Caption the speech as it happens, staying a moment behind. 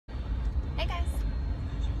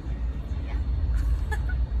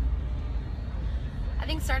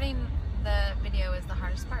starting the video is the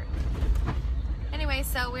hardest part. Anyway,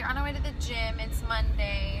 so we're on our way to the gym. It's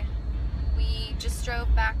Monday. We just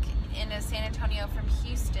drove back into San Antonio from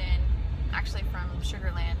Houston, actually from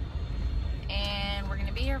Sugar Land. And we're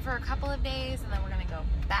gonna be here for a couple of days and then we're gonna go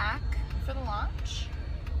back for the launch,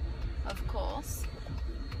 of course.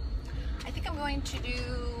 I think I'm going to do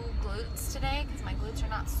glutes today because my glutes are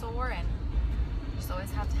not sore and you just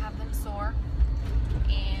always have to have them sore.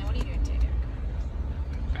 And what are you doing today, Derek?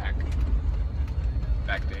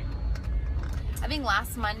 Back day. I think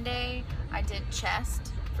last Monday I did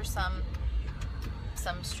chest for some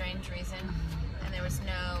strange reason and there was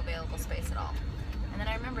no available space at all. And then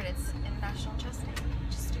I remembered it's International Chest Day,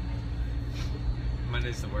 which is stupid.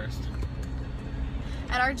 Monday's the worst.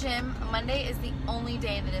 At our gym, Monday is the only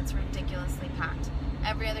day that it's ridiculously packed.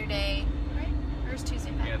 Every other day, right? Or is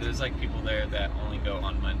Tuesday packed? Yeah, there's like people there that only go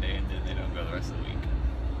on Monday and then they don't go the rest of the week.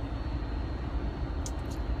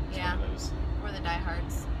 It's yeah, one of those. we're the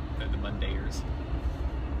diehards. They're the Mondayers.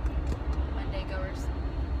 Monday goers.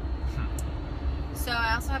 So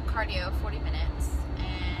I also have cardio, 40 minutes,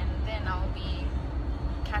 and then I'll be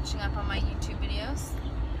catching up on my YouTube videos,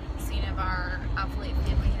 seeing if our Outfleet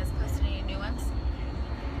family has posted any new ones.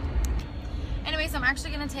 Anyways, I'm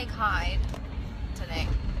actually going to take Hyde today.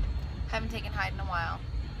 Haven't taken Hyde in a while.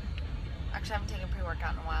 Actually, I haven't taken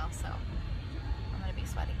pre-workout in a while, so I'm going to be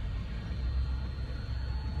sweaty.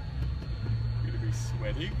 You're gonna be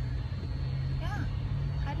sweaty? Yeah,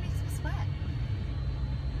 Hyde makes me sweat.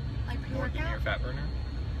 Like More than your pre-workout? fat burner?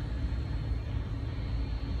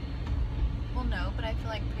 Well, no, but I feel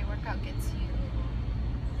like pre-workout gets you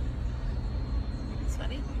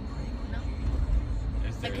sweaty. No?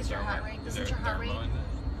 Like, is your heart rate? Isn't your heart rate?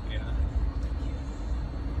 Yeah.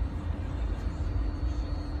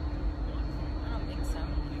 I don't think so.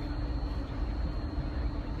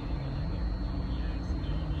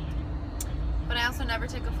 But I also never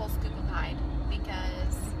take a full scoop of Hyde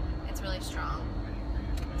because it's really strong.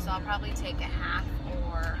 So I'll probably take a half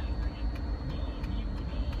or...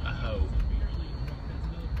 A hoe.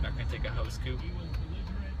 Not gonna take a hoe scoop?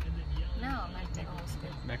 No, I'm not gonna take a whole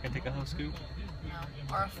scoop. Not gonna take a hoe scoop?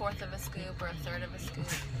 No. Or a fourth of a scoop or a third of a scoop.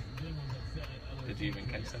 Did you even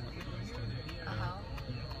catch that? A hoe.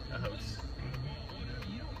 A hose.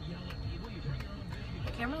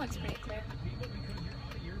 The camera looks pretty clear.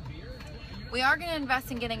 We are going to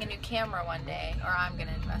invest in getting a new camera one day, or I'm going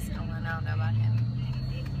to invest in one. I don't know about him.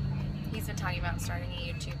 He's been talking about starting a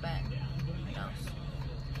YouTube, but who knows.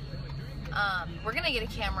 We're going to get a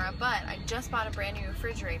camera, but I just bought a brand new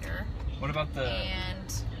refrigerator. What about the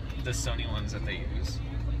Sony ones that they use?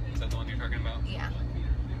 Is that the one you're talking about? Yeah.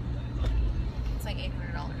 It's like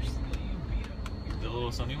 $800. The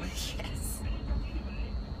little Sony ones? Yes.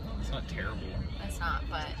 It's not terrible. It's not,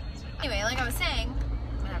 but anyway, like I was saying,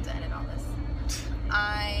 I'm gonna have to edit all this.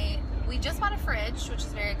 We just bought a fridge, which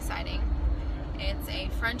is very exciting. It's a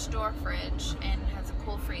French door fridge and has a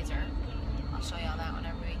cool freezer. I'll show y'all that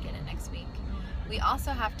whenever we get it next week. We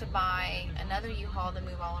also have to buy another U-Haul to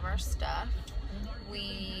move all of our stuff.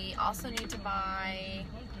 We also need to buy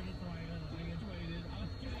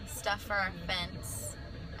stuff for our fence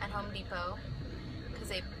at Home Depot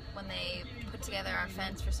because when they put together our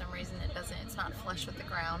fence, for some reason it's not flush with the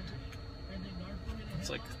ground. It's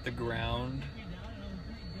like the ground,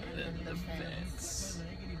 then the fence,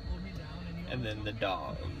 and then the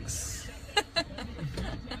dogs.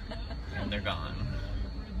 And they're gone.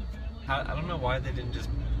 I don't know why they didn't just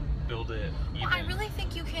build it even. Well, I really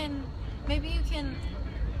think you can, maybe you can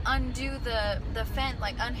undo the fence,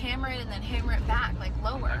 like unhammer it and then hammer it back, like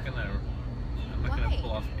lower. I'm not gonna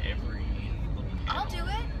pull off every little panel. I'll do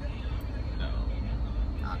it. No.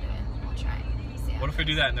 I'll do it. We'll try. See What if we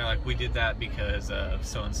do that and they're like, we did that because of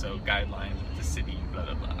so-and-so guidelines with the city, blah,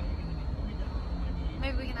 blah, blah.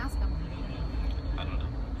 Maybe we can ask them. I don't know.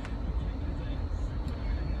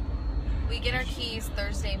 We get our keys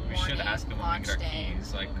Thursday morning. We should ask them when we get our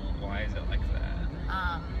keys, like, why is it like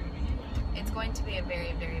that? It's going to be a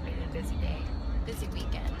very, very, very busy day. Busy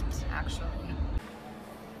weekend, actually.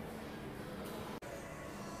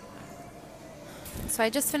 So I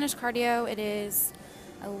just finished cardio. It is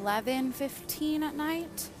 11:15 at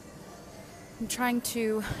night. I'm trying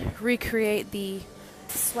to recreate the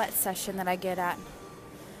sweat session that I get at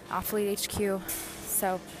Outfleet HQ.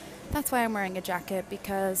 So that's why I'm wearing a jacket,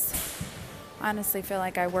 because I honestly feel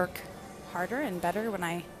like I work harder and better when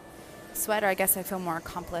I sweat, or I guess I feel more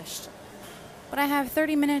accomplished. But I have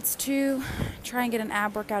 30 minutes to try and get an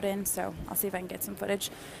ab workout in, so I'll see if I can get some footage.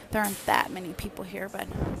 There aren't that many people here, but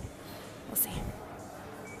we'll see.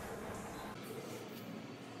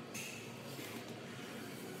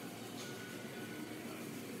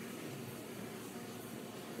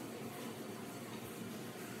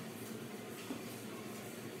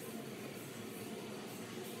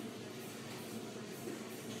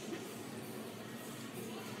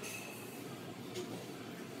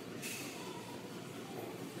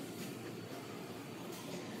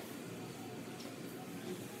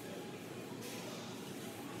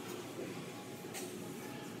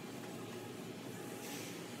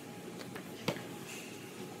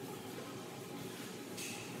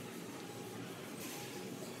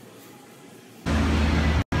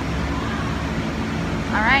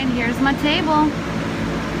 There's my table.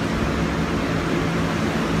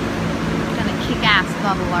 Gonna kick ass with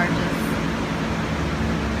all the larges.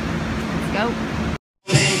 Let's go.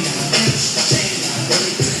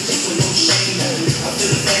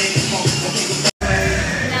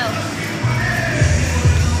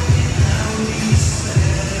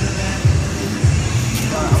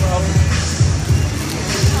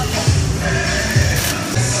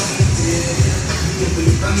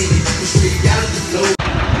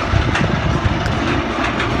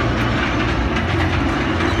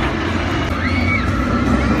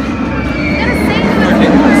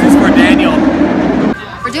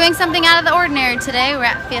 Doing something out of the ordinary today. We're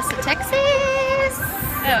at Fiesta, Texas. Oh,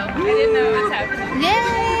 I didn't know what was happening.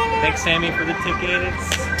 Yay! Thanks, Sammy, for the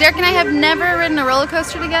tickets. Derek and I have never ridden a roller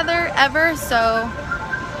coaster together, ever, so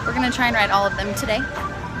we're gonna try and ride all of them today.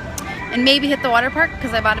 And maybe hit the water park,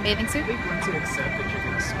 because I bought a bathing suit. I think once you accept that you're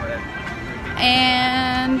gonna sweat.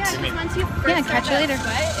 And Yeah, once you first yeah, catch you later.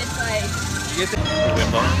 Sweat, it's like...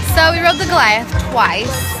 So we rode the Goliath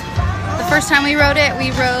twice. The first time we rode it, we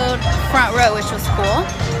rode front row, which was cool.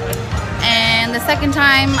 And the second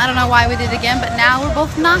time, I don't know why we did it again, but now we're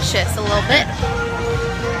both nauseous a little bit.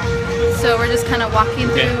 So we're just kind of walking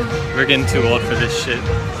through. We're getting too old for this shit.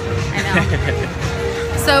 I know.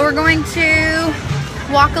 So we're going to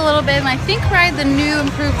walk a little bit and I think ride the new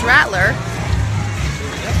improved Rattler.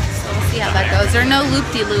 So we'll see how that goes. There are no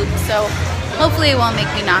loop-de-loop, so hopefully it won't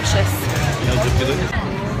make me nauseous. No loop-de-loop?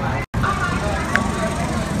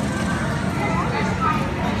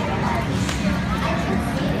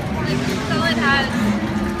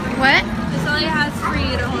 What? This only has for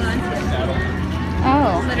you to hold on to.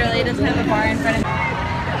 Oh. Literally, it doesn't have a bar in front of me.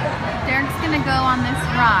 Derek's gonna go on this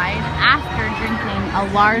ride after drinking a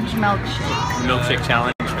large milkshake. Milkshake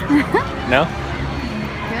challenge. No?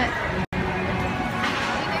 Good.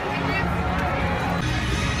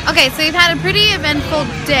 Okay, so we've had a pretty eventful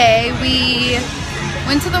day. We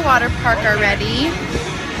went to the water park already,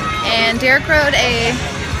 and Derek rode a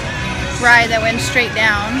ride that went straight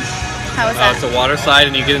down. How was that? It's a water slide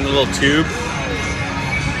and you get in the little tube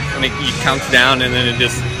and it counts down and then it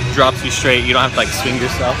just drops you straight. You don't have to like swing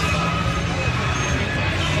yourself.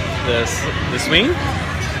 The swing?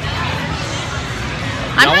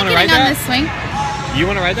 I'm not getting on this swing.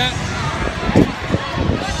 You want to ride that?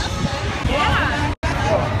 Yeah.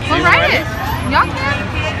 We'll ride it. Y'all can.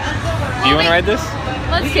 Do you want to ride this?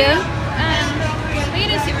 Let's do. We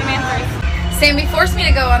can do Superman first. Sammy forced me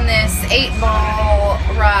to go on this 8-ball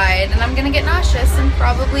ride, and I'm gonna get nauseous and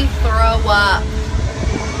probably throw up.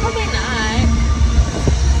 Probably not.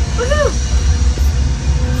 Woohoo!